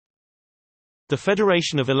The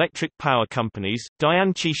Federation of Electric Power Companies,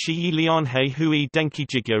 Dianchi Shii Lianhei Hui Denki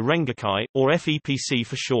Jigyo Rengakai, or FEPC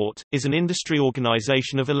for short, is an industry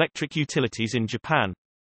organization of electric utilities in Japan.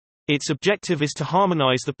 Its objective is to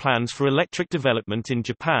harmonize the plans for electric development in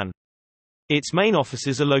Japan. Its main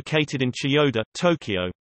offices are located in Chiyoda, Tokyo.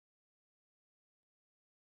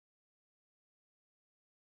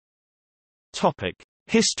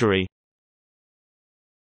 History.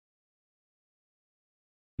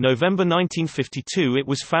 November 1952 it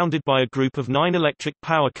was founded by a group of 9 electric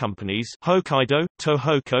power companies: Hokkaido,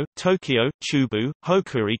 Tohoku, Tokyo, Chubu,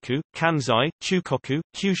 Hokuriku, Kansai, Chukoku,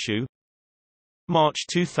 Kyushu. March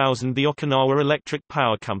 2000 the Okinawa Electric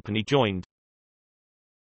Power Company joined.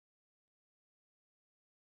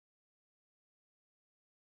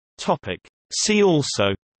 See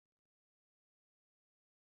also: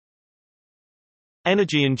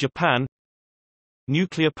 Energy in Japan,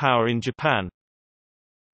 Nuclear power in Japan.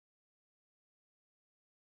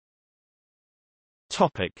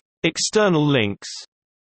 External links.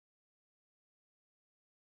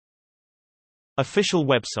 Official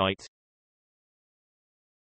website